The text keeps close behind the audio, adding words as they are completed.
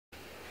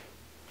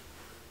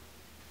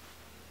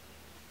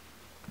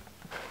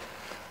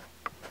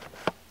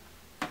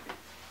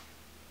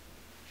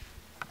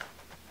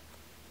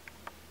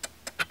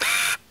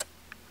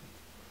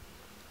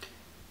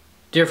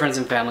Dear friends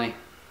and family,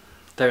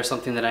 there's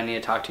something that I need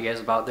to talk to you guys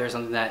about. There's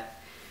something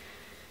that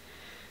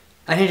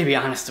I need to be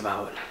honest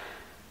about.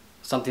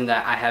 Something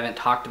that I haven't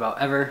talked about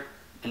ever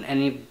in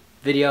any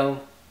video,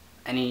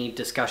 any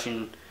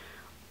discussion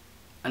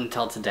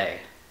until today.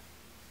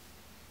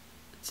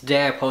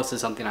 Today I posted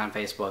something on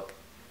Facebook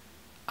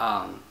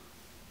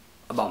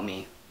about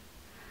me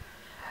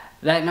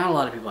that not a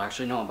lot of people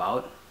actually know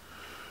about.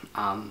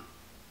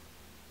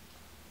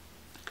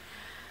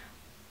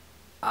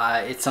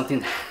 It's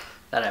something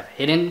that I've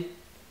hidden,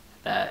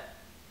 that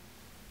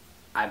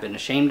I've been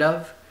ashamed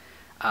of,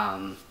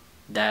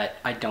 that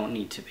I don't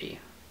need to be.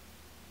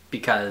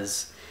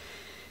 Because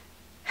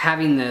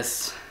having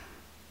this,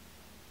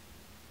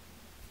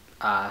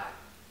 a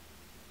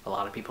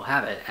lot of people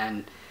have it,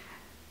 and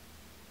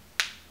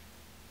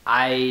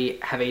I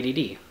have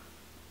ADD.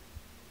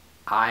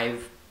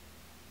 I've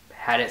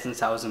had it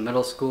since I was in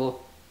middle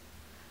school.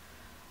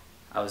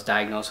 I was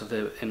diagnosed with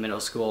it in middle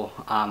school.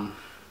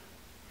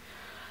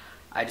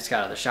 I just got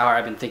out of the shower.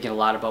 I've been thinking a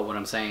lot about what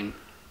I'm saying.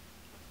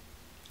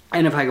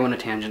 And if I go on a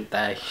tangent,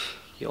 that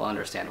you'll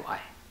understand why.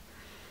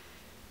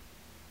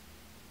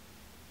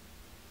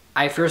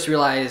 I first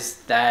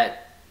realized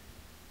that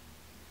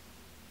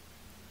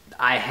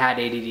I had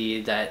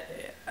ADD,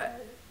 that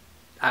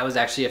I was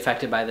actually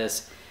affected by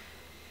this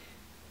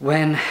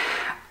when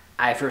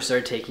I first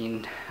started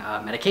taking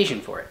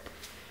medication for it.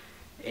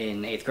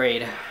 In 8th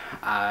grade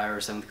or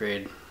 7th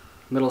grade,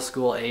 middle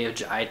school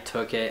age, I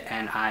took it,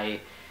 and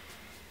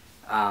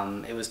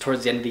it was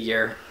towards the end of the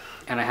year,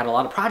 and I had a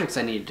lot of projects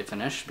I needed to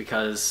finish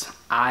because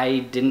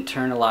I didn't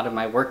turn a lot of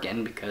my work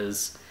in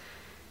because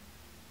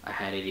I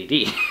had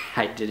ADD.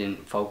 I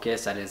didn't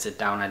focus, I didn't sit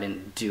down, I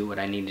didn't do what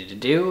I needed to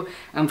do,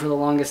 and for the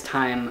longest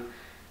time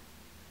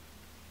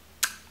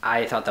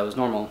I thought that was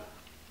normal.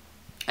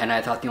 And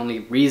I thought the only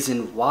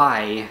reason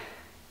why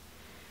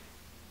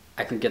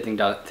I couldn't get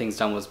things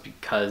done was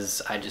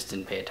because I just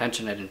didn't pay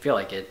attention, I didn't feel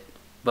like it.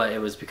 But it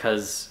was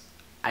because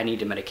I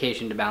needed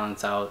medication to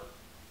balance out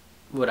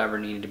whatever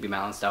needed to be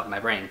balanced out in my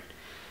brain.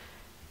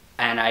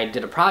 And I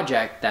did a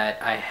project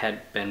that I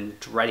had been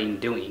dreading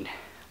doing.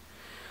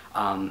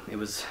 I'm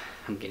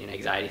getting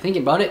anxiety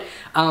thinking about it.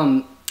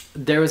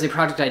 There was a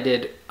project I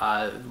did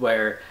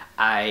where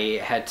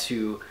I had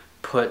to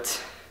create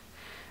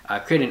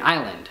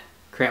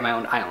my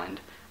own island.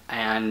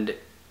 And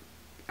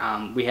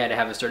we had to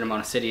have a certain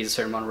amount of cities, a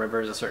certain amount of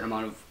rivers, a certain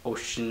amount of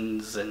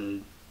oceans,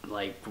 and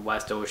like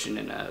West Ocean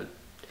and a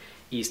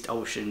East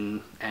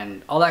Ocean,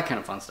 and all that kind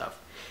of fun stuff.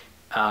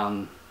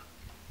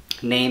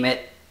 Name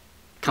it,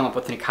 come up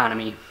with an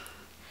economy.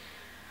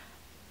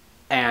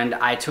 And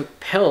I took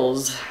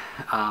pills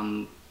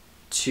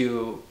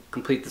to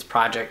complete this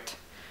project,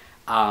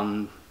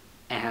 and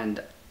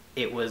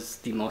it was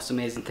the most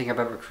amazing thing I've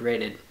ever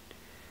created.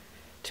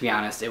 To be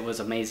honest, it was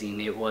amazing.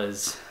 It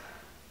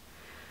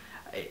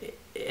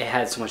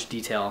had so much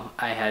detail.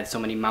 I had so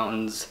many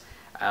mountains.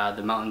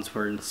 The mountains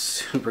were in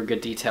super good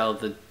detail.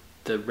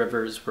 The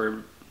rivers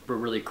were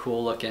really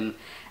cool looking,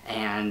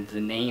 and the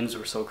names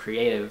were so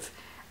creative.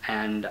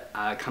 And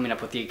coming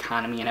up with the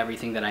economy and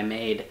everything that I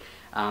made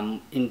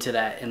into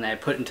that, and that I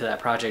put into that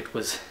project,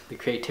 was the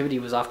creativity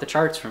was off the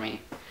charts for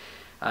me.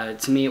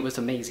 To me, it was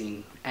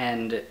amazing,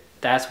 and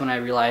that's when I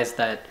realized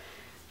that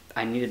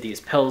I needed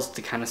these pills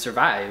to kind of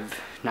survive.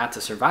 Not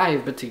to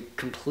survive, but to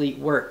complete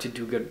work, to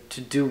do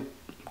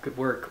good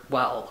work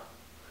well.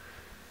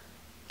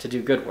 To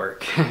do good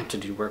work, to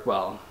do work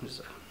well.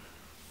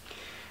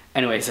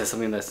 Anyways, that's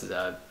something that's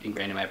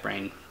ingrained in my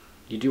brain.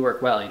 You do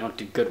work well, you don't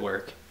do good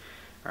work.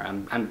 Or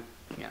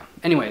yeah.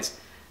 Anyways,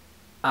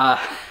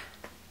 ADD,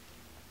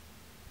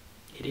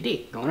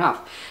 going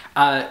off.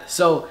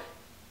 So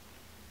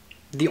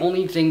the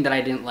only thing that I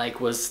didn't like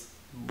was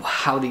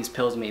how these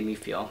pills made me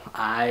feel.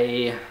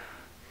 I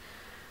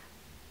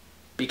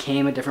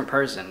became a different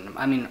person.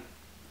 I mean,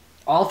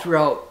 all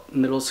throughout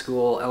middle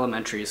school,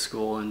 elementary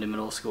school, into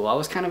middle school, I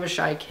was kind of a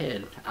shy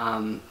kid.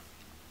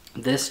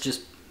 This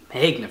just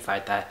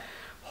magnified that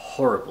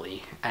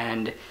horribly.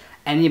 And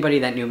anybody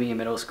that knew me in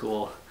middle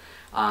school,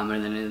 and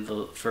then in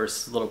the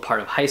first little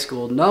part of high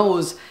school,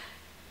 knows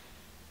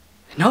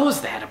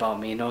that about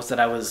me. Knows that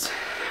I was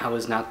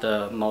not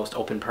the most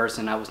open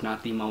person. I was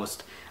not the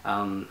most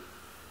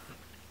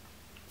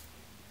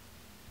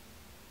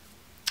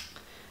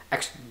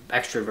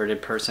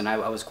extroverted person.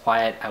 I was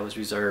quiet. I was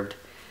reserved.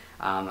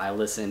 I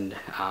listened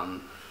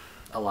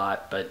a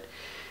lot. But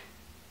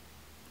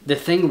the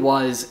thing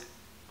was,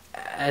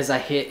 as I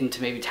hit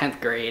into maybe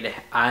 10th grade,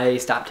 I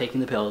stopped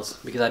taking the pills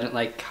because I didn't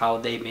like how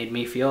they made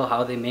me feel,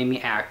 how they made me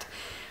act.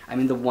 I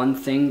mean, the one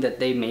thing that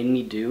they made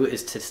me do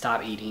is to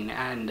stop eating.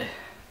 And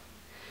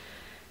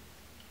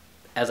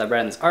as I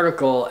read in this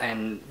article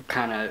and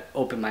kind of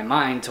opened my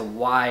mind to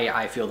why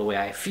I feel the way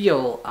I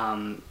feel,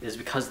 is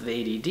because of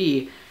the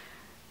ADD.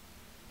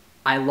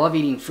 I love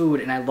eating food,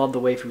 and I love the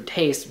way food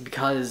tastes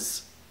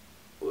because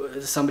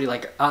somebody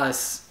like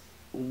us,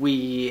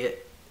 we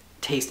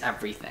taste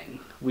everything.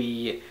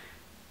 We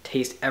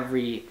taste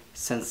every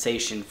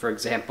sensation. For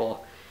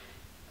example,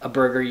 a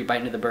burger, you bite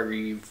into the burger,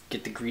 you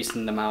get the grease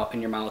in your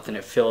mouth, and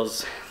it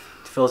fills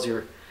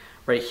your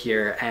right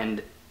here,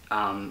 and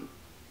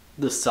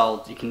the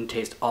salt, you can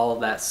taste all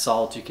of that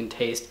salt, you can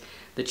taste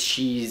the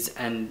cheese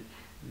and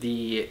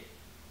the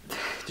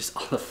just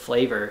all the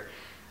flavor,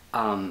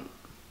 and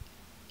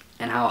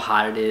how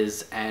hot it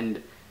is,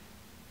 and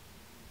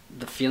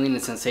the feeling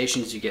and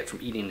sensations you get from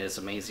eating is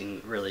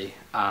amazing, really.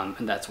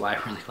 And that's why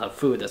I really love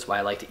food. That's why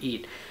I like to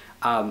eat.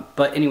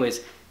 But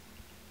anyways,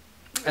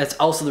 that's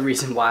also the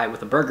reason why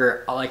with a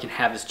burger, all I can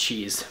have is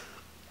cheese.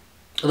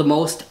 The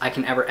most I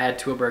can ever add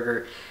to a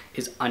burger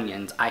is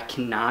onions. I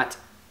cannot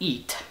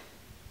eat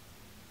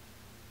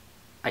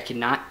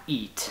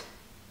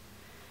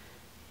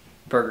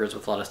burgers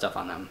with a lot of stuff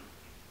on them,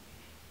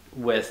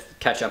 with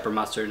ketchup or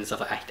mustard and stuff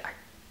like that. I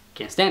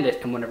can't stand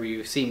it. And whenever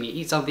you see me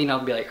eat something,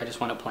 I'll be like, I just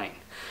want a plain.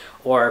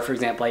 Or for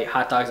example, I eat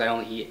hot dogs, I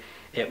only eat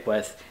it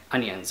with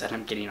onions, and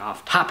I'm getting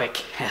off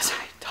topic as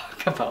I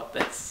talk about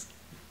this.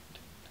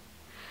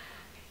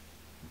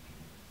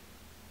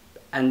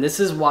 And this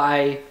is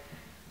why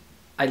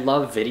I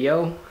love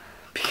video,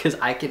 because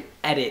I can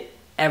edit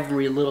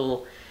every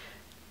little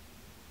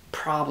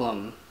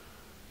problem.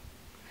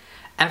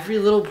 Every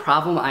little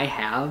problem I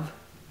have,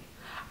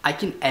 I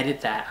can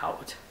edit that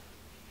out.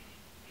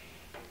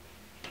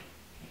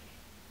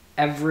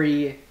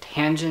 Every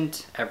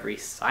tangent, every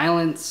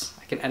silence,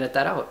 I can edit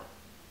that out.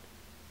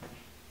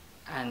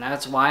 And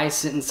that's why I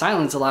sit in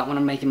silence a lot when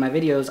I'm making my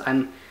videos.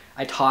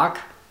 I talk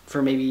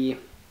for maybe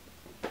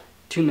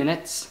 2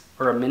 minutes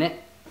or a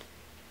minute,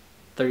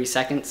 30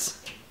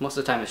 seconds. Most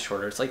of the time it's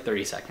shorter, it's like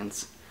 30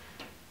 seconds.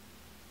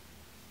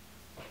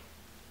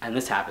 And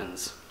this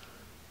happens.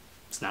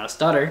 It's not a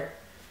stutter.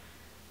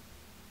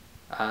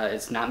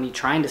 It's not me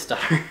trying to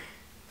stutter.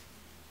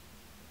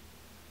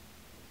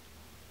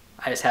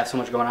 I just have so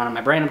much going on in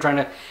my brain. I'm trying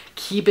to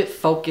keep it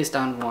focused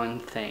on one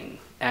thing.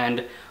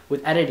 And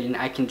with editing,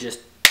 I can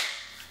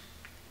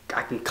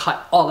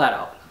cut all that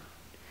out.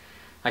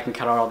 I can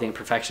cut out all the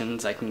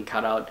imperfections. I can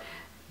cut out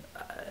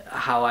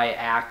how I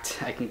act.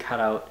 I can cut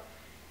out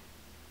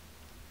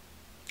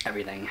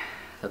everything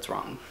that's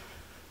wrong.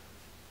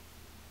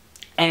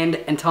 And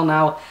until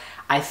now,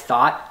 I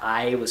thought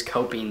I was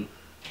coping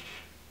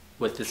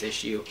with this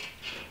issue.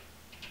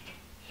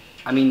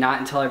 I mean, not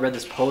until I read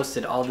this post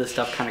did all this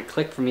stuff kind of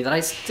click for me that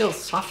I still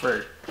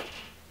suffer.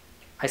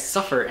 I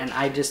suffer, and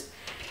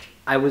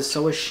I was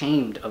so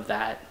ashamed of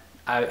that.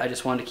 I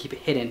just wanted to keep it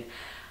hidden.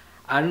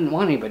 I didn't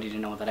want anybody to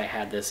know that I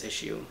had this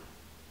issue.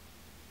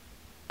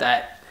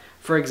 That,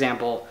 for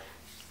example,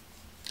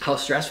 how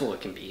stressful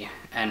it can be,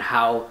 and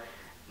how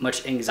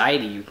much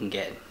anxiety you can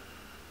get.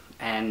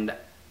 And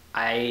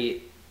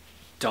I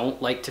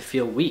don't like to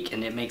feel weak,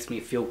 and it makes me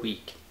feel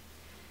weak.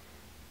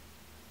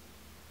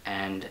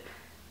 And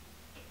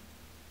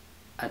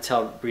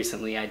until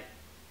recently, I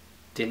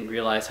didn't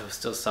realize I was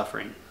still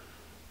suffering.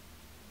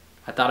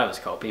 I thought I was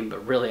coping,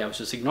 but really I was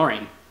just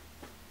ignoring.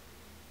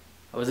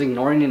 I was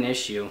ignoring an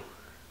issue.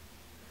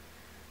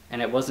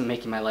 And it wasn't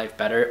making my life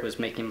better, it was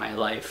making my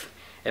life,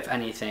 if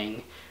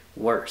anything,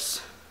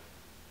 worse.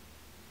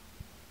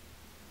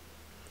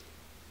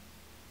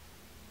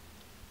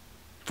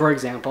 For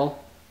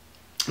example,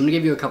 I'm gonna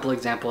give you a couple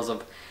examples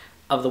of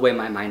the way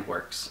my mind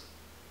works.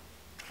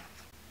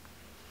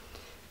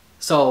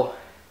 So,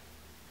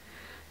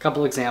 a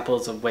couple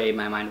examples of the way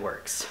my mind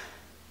works.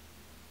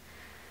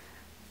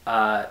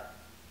 I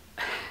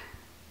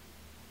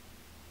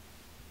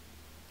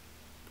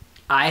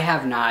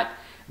have not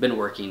been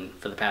working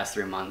for the past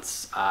 3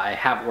 months.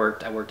 I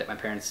worked at my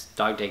parents'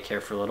 dog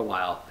daycare for a little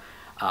while.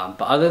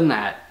 But other than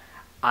that,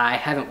 I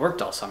haven't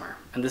worked all summer.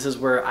 And this is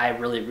where I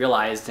really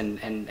realized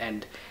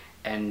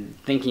and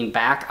thinking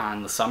back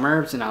on the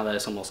summer, so now that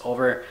it's almost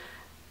over,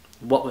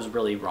 what was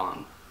really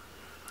wrong.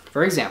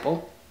 For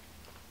example,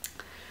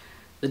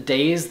 the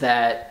days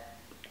that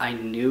I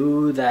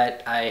knew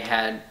that I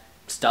had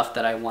stuff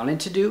that I wanted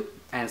to do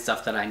and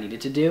stuff that I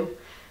needed to do,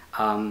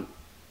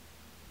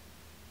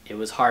 it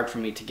was hard for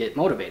me to get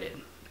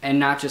motivated. And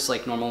not just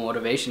like normal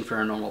motivation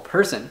for a normal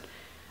person,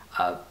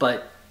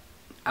 but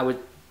I would,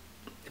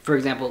 for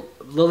example,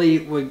 Lily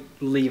would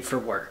leave for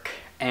work,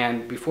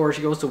 and before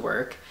she goes to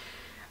work,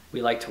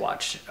 we like to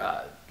watch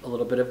a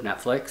little bit of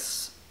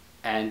Netflix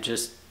and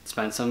just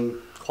spend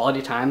some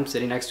quality time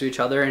sitting next to each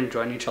other and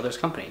enjoying each other's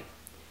company.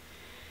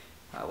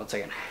 1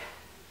 second.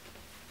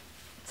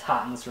 It's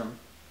hot in this room.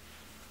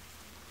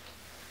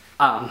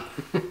 And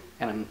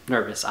I'm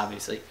nervous,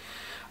 obviously.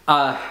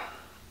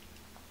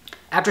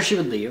 After she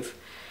would leave,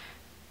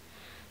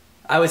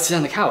 I would sit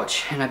on the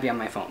couch and I'd be on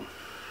my phone.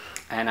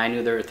 And I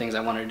knew there were things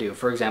I wanted to do.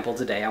 For example,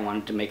 today I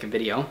wanted to make a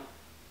video,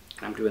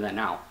 and I'm doing that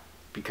now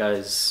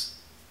because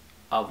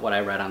of what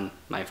I read on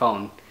my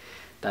phone.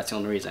 That's the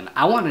only reason.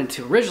 I wanted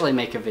to originally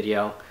make a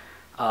video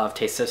of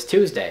Taste Test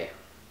Tuesday.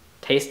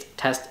 Taste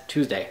Test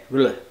Tuesday.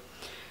 Blech.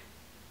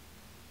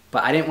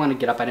 But I didn't want to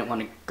get up, I didn't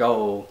want to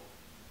go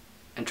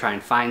and try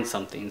and find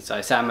something. So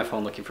I sat on my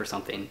phone looking for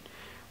something.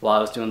 While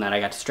I was doing that, I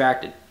got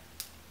distracted.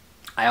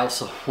 I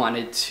also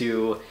wanted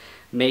to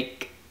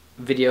make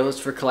videos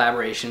for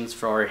collaborations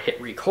for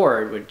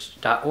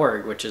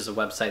hitrecord.org, which is a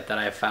website that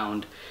I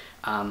found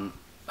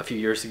a few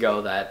years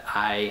ago that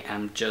I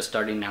am just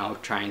starting now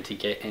trying to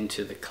get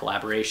into the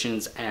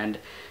collaborations and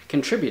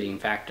contributing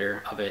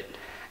factor of it.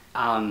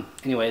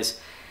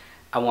 Anyways,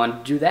 I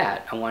wanted to do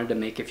that. I wanted to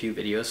make a few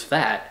videos for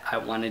that. I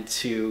wanted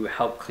to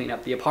help clean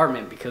up the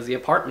apartment because the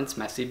apartment's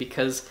messy,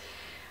 because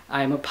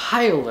I'm a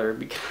piler,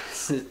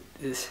 because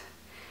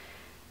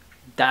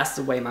that's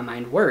the way my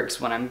mind works.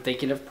 When I'm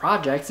thinking of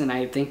projects and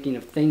I'm thinking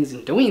of things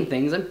and doing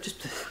things, I'm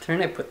just trying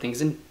to put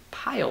things in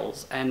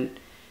piles. And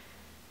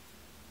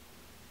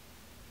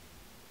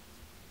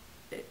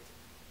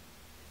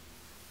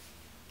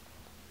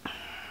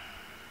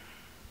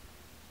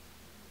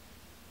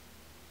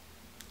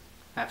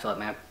I have to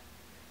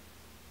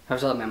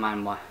let my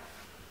mind wander.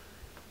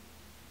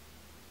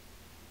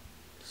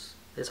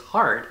 It's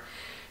hard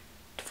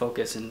to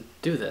focus and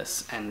do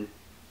this and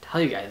tell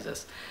you guys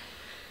this.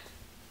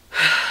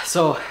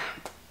 So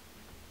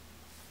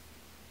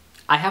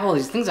I have all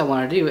these things I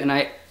want to do, and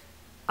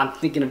I'm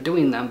thinking of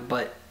doing them,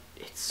 but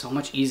it's so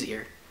much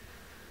easier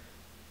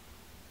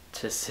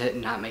to sit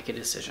and not make a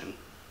decision.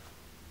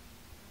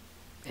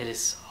 It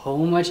is so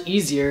much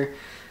easier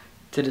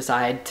to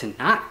decide to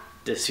not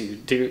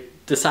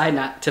decide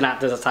not to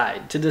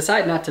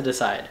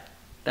decide.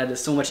 That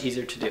is so much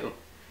easier to do.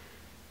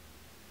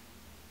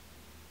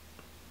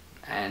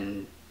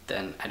 And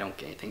then I don't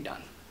get anything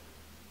done.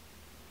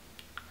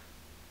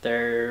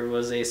 There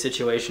was a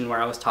situation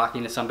where I was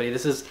talking to somebody.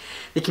 This is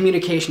the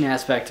communication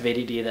aspect of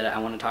ADD that I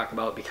want to talk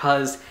about,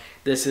 because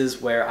this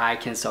is where I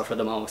can suffer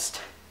the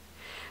most.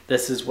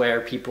 This is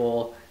where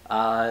people,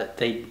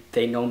 they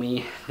know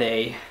me,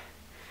 they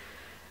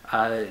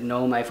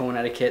know my phone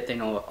etiquette, they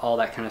know all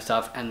that kind of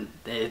stuff, and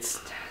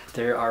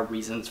there are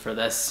reasons for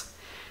this.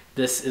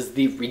 This is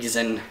the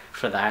reason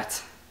for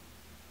that.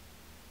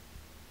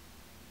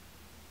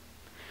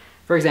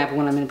 For example,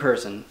 when I'm in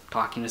person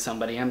talking to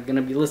somebody, I'm going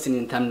to be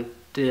listening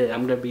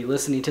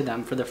to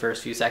them for the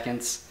first few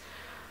seconds,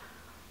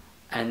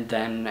 and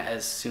then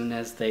as soon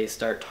as they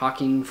start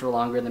talking for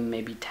longer than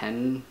maybe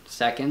 10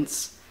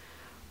 seconds,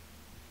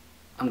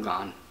 I'm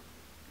gone.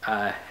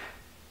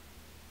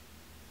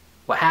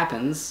 What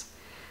happens,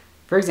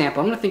 for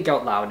example, I'm going to think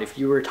out loud. If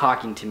you were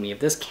talking to me, if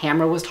this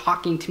camera was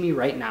talking to me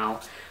right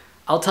now,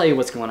 I'll tell you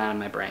what's going on in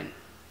my brain.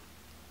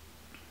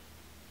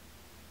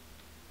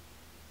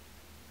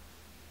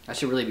 I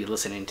should really be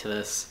listening to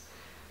this.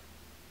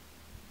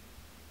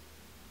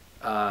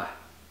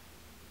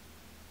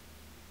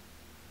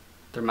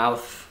 Their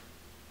mouth,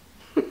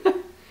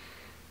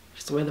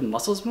 just the way the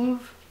muscles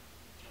move.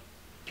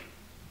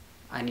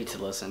 I need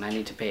to listen, I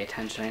need to pay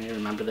attention, I need to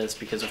remember this,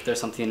 because if there's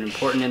something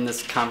important in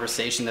this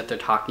conversation that they're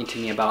talking to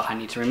me about, I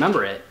need to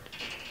remember it.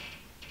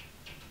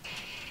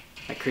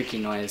 That creaky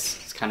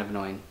noise is kind of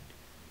annoying.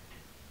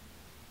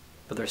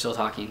 But they're still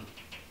talking.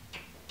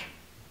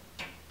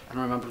 I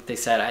don't remember what they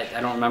said.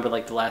 I don't remember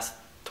like the last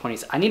 20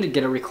 seconds. I need to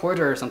get a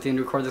recorder or something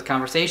to record this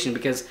conversation,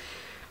 because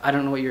I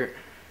don't know what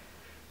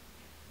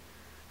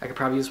I could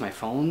probably use my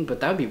phone, but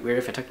that would be weird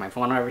if I took my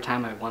phone out every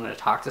time I wanted to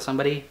talk to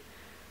somebody.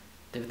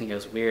 They would think it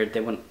was weird.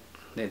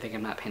 They'd think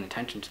I'm not paying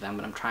attention to them,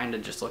 but I'm trying to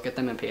just look at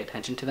them and pay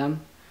attention to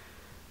them.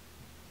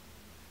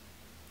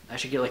 I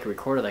should get like a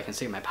recorder that I can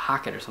stick in my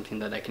pocket or something,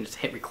 that I can just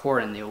hit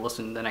record and they'll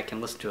listen, then I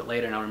can listen to it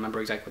later and I'll remember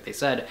exactly what they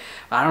said.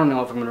 But I don't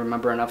know if I'm going to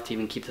remember enough to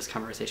even keep this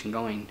conversation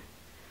going.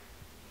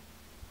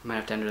 I might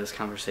have to end this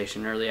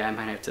conversation early. I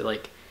might have to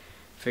like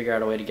figure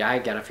out a way to I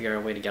gotta figure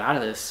out a way to get out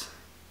of this.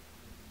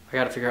 I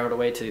gotta figure out a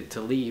way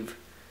to leave.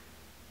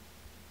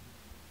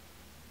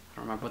 I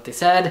don't remember what they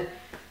said.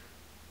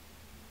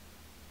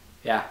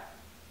 Yeah.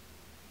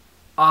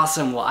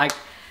 Awesome. Well,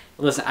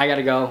 listen, I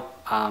gotta go.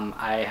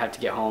 I have to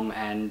get home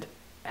and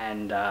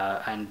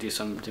do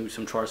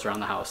some chores around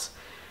the house,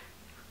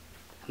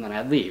 and then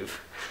I'd leave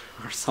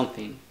or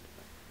something.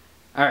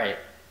 All right.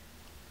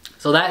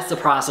 So that's the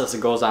process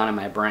that goes on in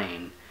my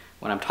brain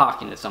when I'm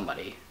talking to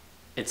somebody.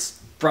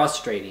 It's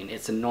frustrating.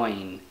 It's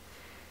annoying.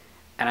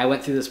 And I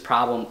went through this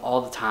problem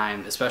all the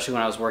time, especially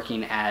when I was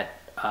working at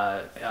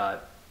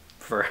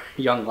for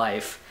Young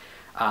Life.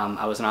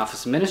 I was an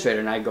office administrator,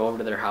 and I'd go over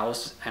to their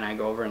house and I'd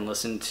go over and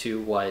listen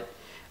to what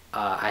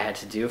I had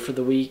to do for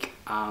the week,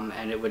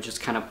 and it would just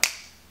kind of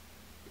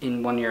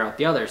in one ear out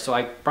the other. So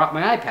I brought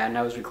my iPad and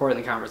I was recording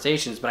the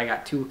conversations, but I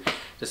got too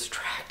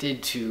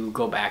distracted to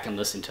go back and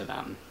listen to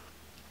them.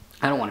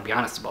 I don't want to be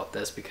honest about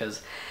this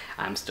because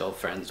I'm still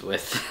friends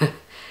with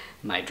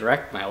my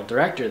old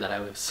director that I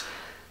was,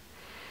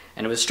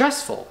 and it was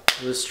stressful.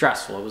 It was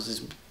stressful. It was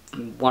just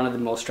one of the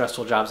most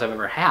stressful jobs I've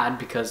ever had,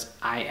 because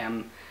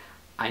I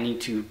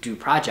need to do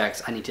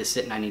projects. I need to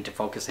sit and I need to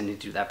focus. I need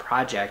to do that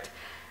project.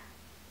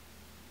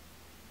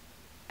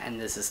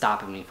 And this is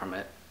stopping me from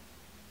it.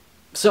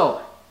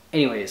 So,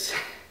 anyways,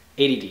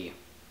 ADD.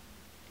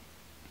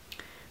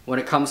 When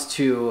it comes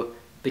to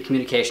the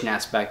communication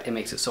aspect, it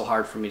makes it so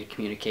hard for me to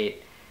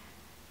communicate.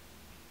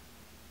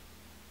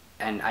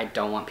 And I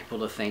don't want people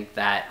to think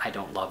that I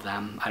don't love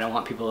them. I don't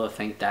want people to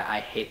think that I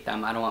hate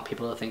them. I don't want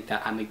people to think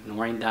that I'm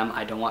ignoring them.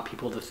 I don't want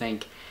people to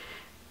think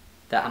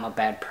that I'm a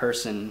bad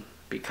person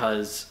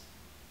because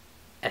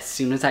as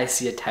soon as I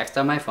see a text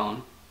on my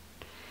phone,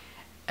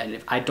 and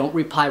if I don't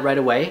reply right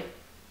away,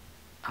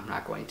 I'm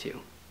not going to.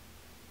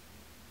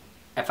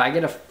 If I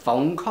get a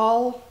phone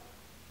call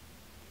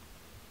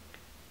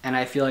and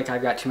I feel like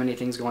I've got too many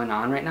things going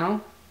on right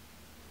now,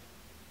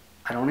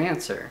 I don't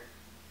answer.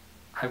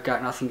 I've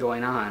got nothing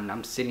going on.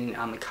 I'm sitting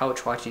on the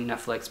couch watching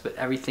Netflix, but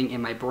everything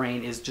in my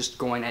brain is just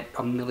going at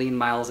 1,000,000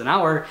 miles an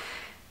hour,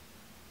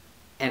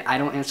 and I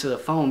don't answer the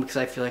phone because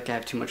I feel like I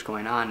have too much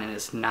going on, and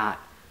it's not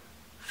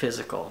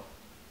physical.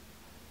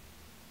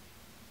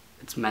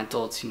 It's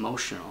mental, it's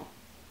emotional.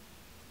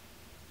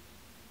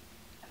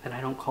 And then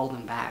I don't call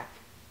them back.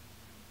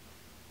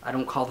 I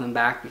don't call them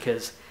back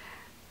because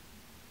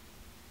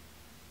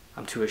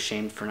I'm too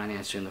ashamed for not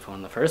answering the phone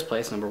in the first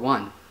place, number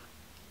one.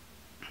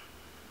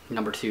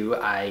 Number two,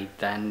 I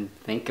then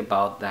think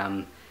about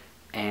them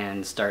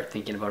and start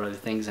thinking about other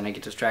things, and I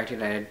get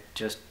distracted and I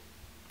just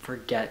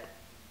forget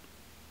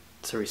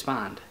to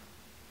respond.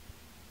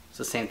 It's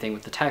the same thing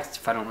with the text.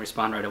 If I don't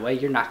respond right away,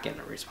 you're not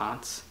getting a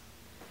response.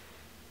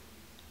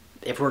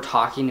 If we're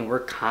talking and we're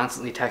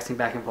constantly texting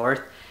back and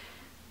forth,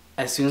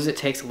 as soon as it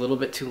takes a little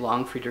bit too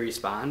long for you to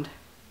respond,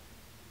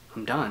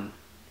 I'm done.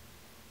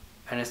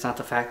 And it's not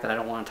the fact that I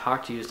don't want to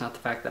talk to you. It's not the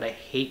fact that I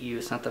hate you.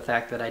 It's not the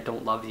fact that I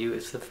don't love you.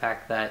 It's the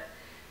fact that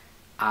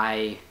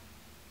I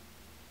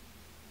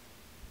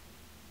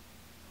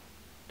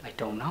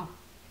don't know.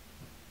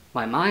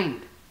 My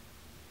mind,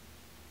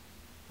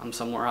 I'm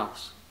somewhere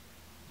else.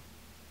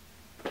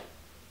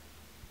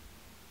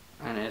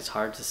 And it's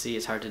hard to see,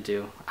 it's hard to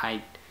do.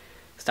 I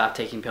stopped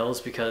taking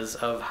pills because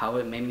of how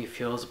it made me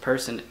feel as a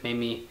person. It made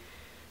me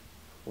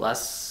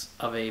less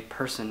of a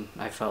person,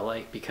 I felt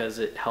like, because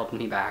it held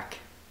me back.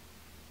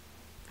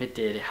 It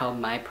did. It held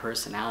my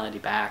personality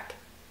back.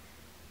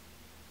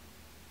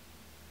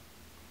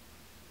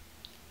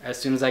 As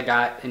soon as I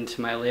got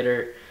into my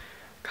later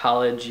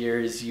college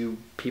years, you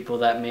people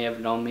that may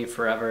have known me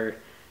forever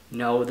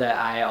know that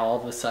I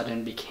all of a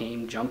sudden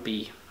became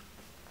jumpy.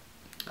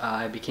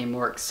 I became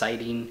more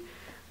exciting.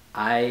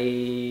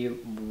 I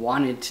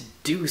wanted to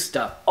do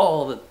stuff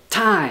all the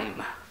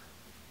time.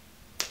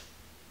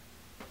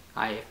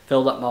 I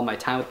filled up all my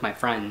time with my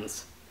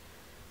friends.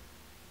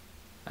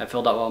 I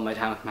filled up all my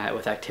time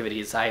with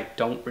activities. I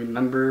don't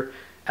remember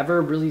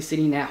ever really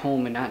sitting at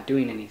home and not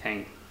doing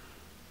anything.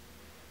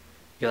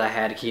 Because I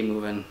had to keep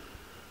moving.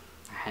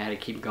 I had to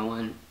keep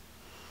going.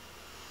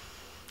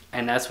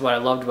 And that's what I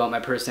loved about my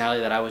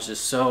personality, that I was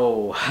just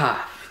so,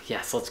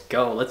 yes, let's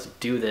go. Let's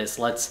do this.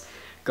 Let's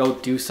go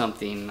do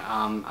something.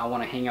 I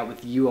want to hang out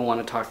with you. I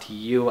want to talk to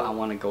you. I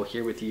want to go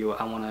here with you.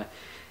 I want to,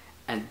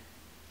 and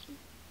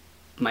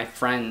my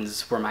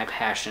friends were my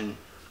passion.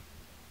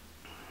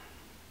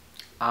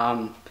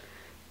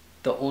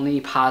 The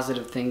only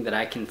positive thing that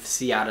I can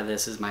see out of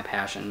this is my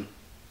passion.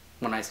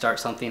 When I start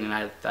something and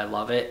I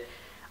love it,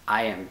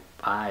 I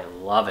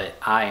love it.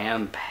 I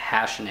am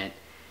passionate.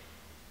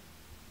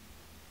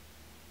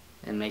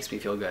 It makes me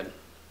feel good.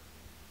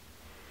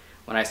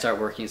 When I start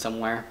working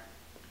somewhere,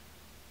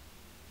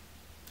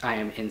 I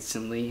am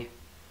instantly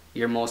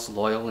your most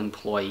loyal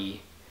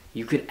employee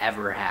you could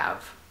ever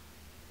have.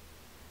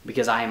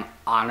 Because I am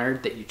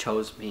honored that you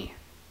chose me.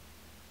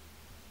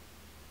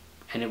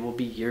 And it will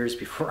be years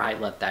before I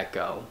let that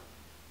go.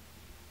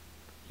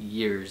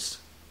 Years.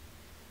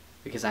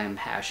 Because I am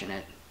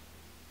passionate.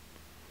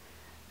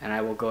 And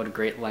I will go to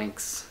great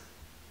lengths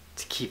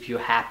to keep you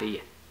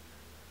happy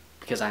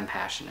because I'm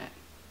passionate.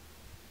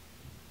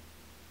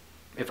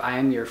 If I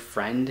am your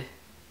friend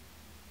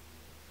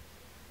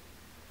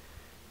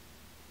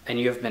and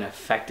you have been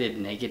affected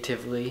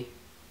negatively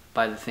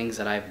by the things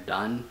that I've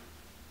done,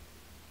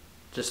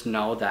 just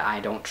know that I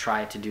don't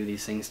try to do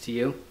these things to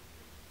you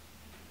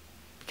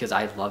because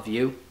I love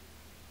you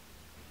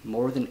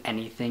more than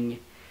anything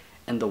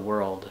in the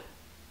world.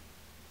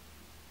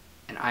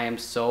 And I am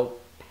so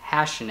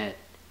passionate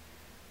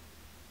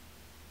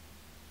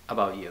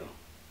about you.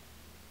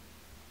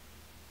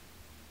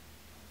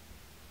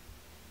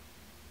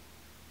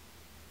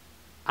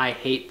 I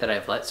hate that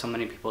I've let so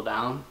many people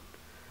down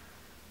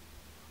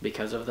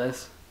because of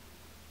this.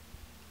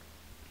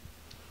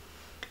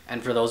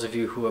 And for those of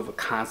you who have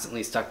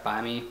constantly stuck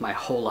by me my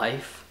whole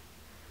life,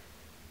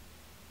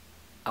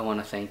 I want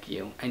to thank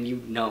you. And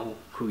you know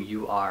who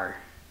you are.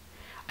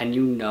 And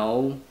you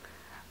know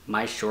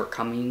my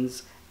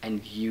shortcomings,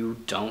 and you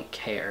don't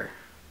care.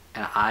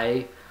 And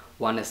I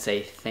want to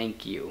say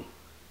thank you.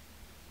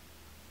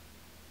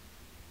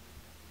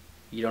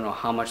 You don't know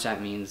how much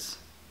that means.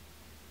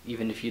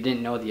 Even if you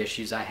didn't know the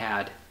issues I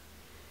had,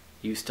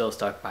 you still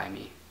stuck by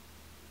me.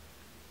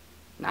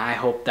 And I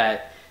hope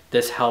that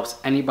this helps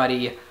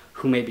anybody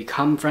who may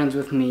become friends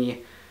with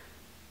me,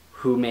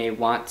 who may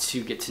want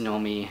to get to know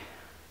me,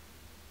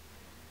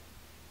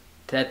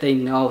 that they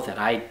know that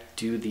I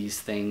do these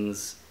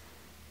things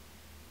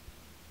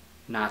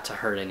not to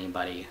hurt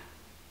anybody,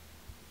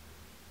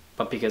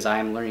 but because I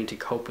am learning to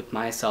cope with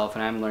myself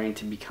and I'm learning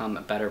to become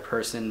a better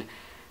person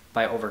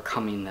by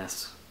overcoming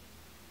this.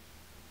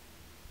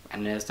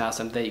 And it's not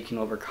something that you can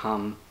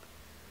overcome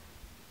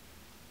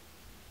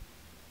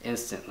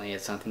instantly.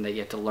 It's something that you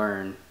have to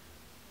learn.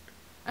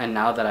 And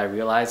now that I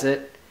realize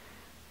it,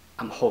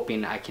 I'm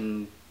hoping I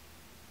can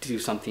do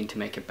something to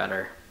make it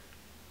better.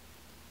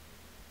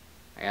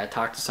 I gotta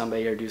talk to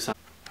somebody or do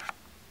something.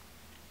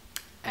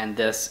 And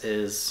this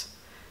is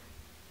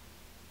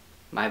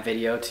my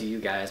video to you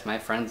guys, my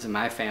friends and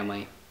my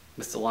family.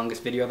 This is the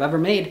longest video I've ever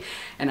made,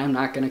 and I'm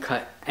not gonna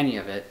cut any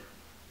of it.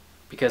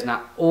 Because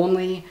not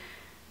only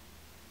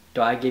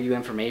do I give you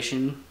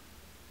information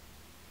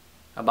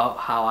about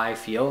how I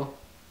feel,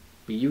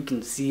 but you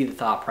can see the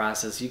thought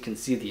process, you can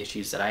see the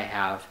issues that I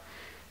have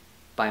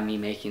by me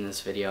making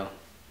this video.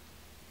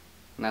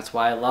 And that's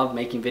why I love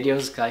making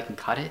videos, because I can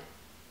cut it.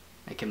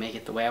 I can make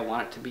it the way I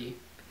want it to be.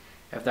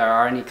 If there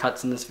are any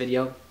cuts in this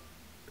video,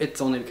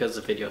 it's only because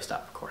the video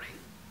stopped recording.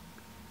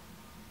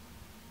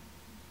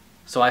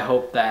 So I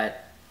hope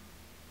that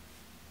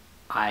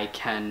I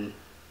can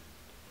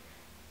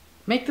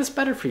make this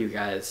better for you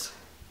guys.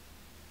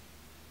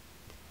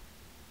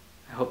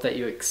 I hope that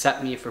you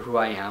accept me for who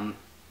I am,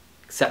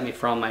 accept me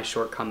for all my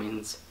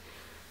shortcomings.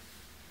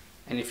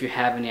 And if you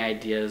have any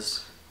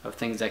ideas of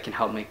things that can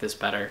help make this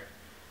better,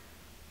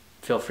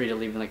 feel free to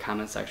leave in the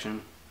comment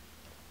section.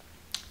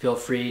 Feel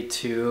free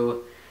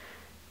to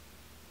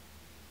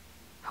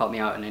help me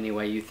out in any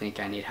way you think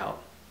I need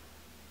help.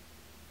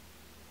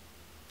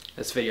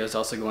 This video is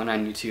also going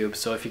on YouTube,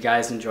 so if you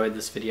guys enjoyed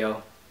this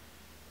video,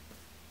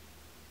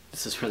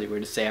 this is really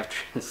weird to say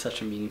after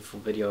such a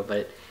meaningful video,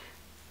 but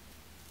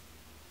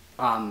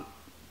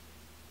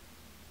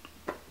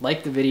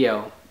like the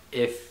video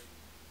if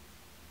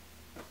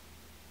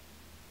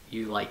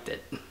you liked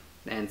it,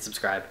 and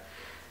subscribe.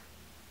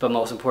 But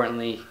most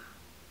importantly,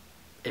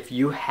 if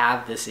you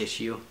have this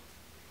issue,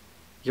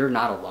 you're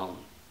not alone.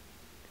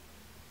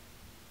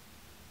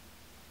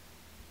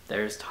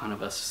 There's a ton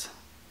of us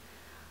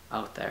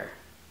out there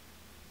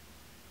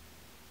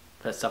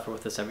that suffer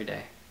with this every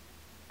day.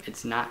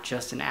 It's not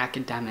just an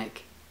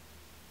academic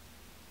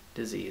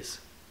disease,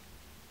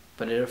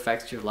 but it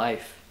affects your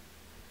life.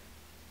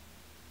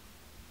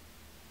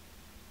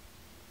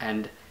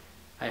 And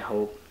I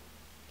hope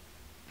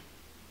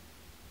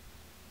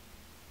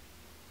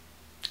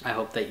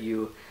that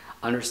you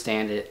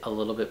understand it a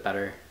little bit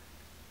better.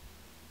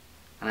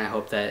 And I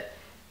hope that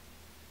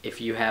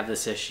if you have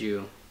this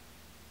issue,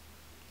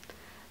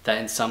 that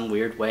in some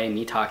weird way,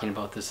 me talking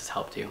about this has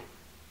helped you.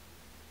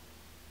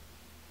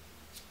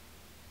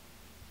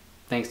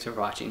 Thanks for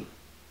watching.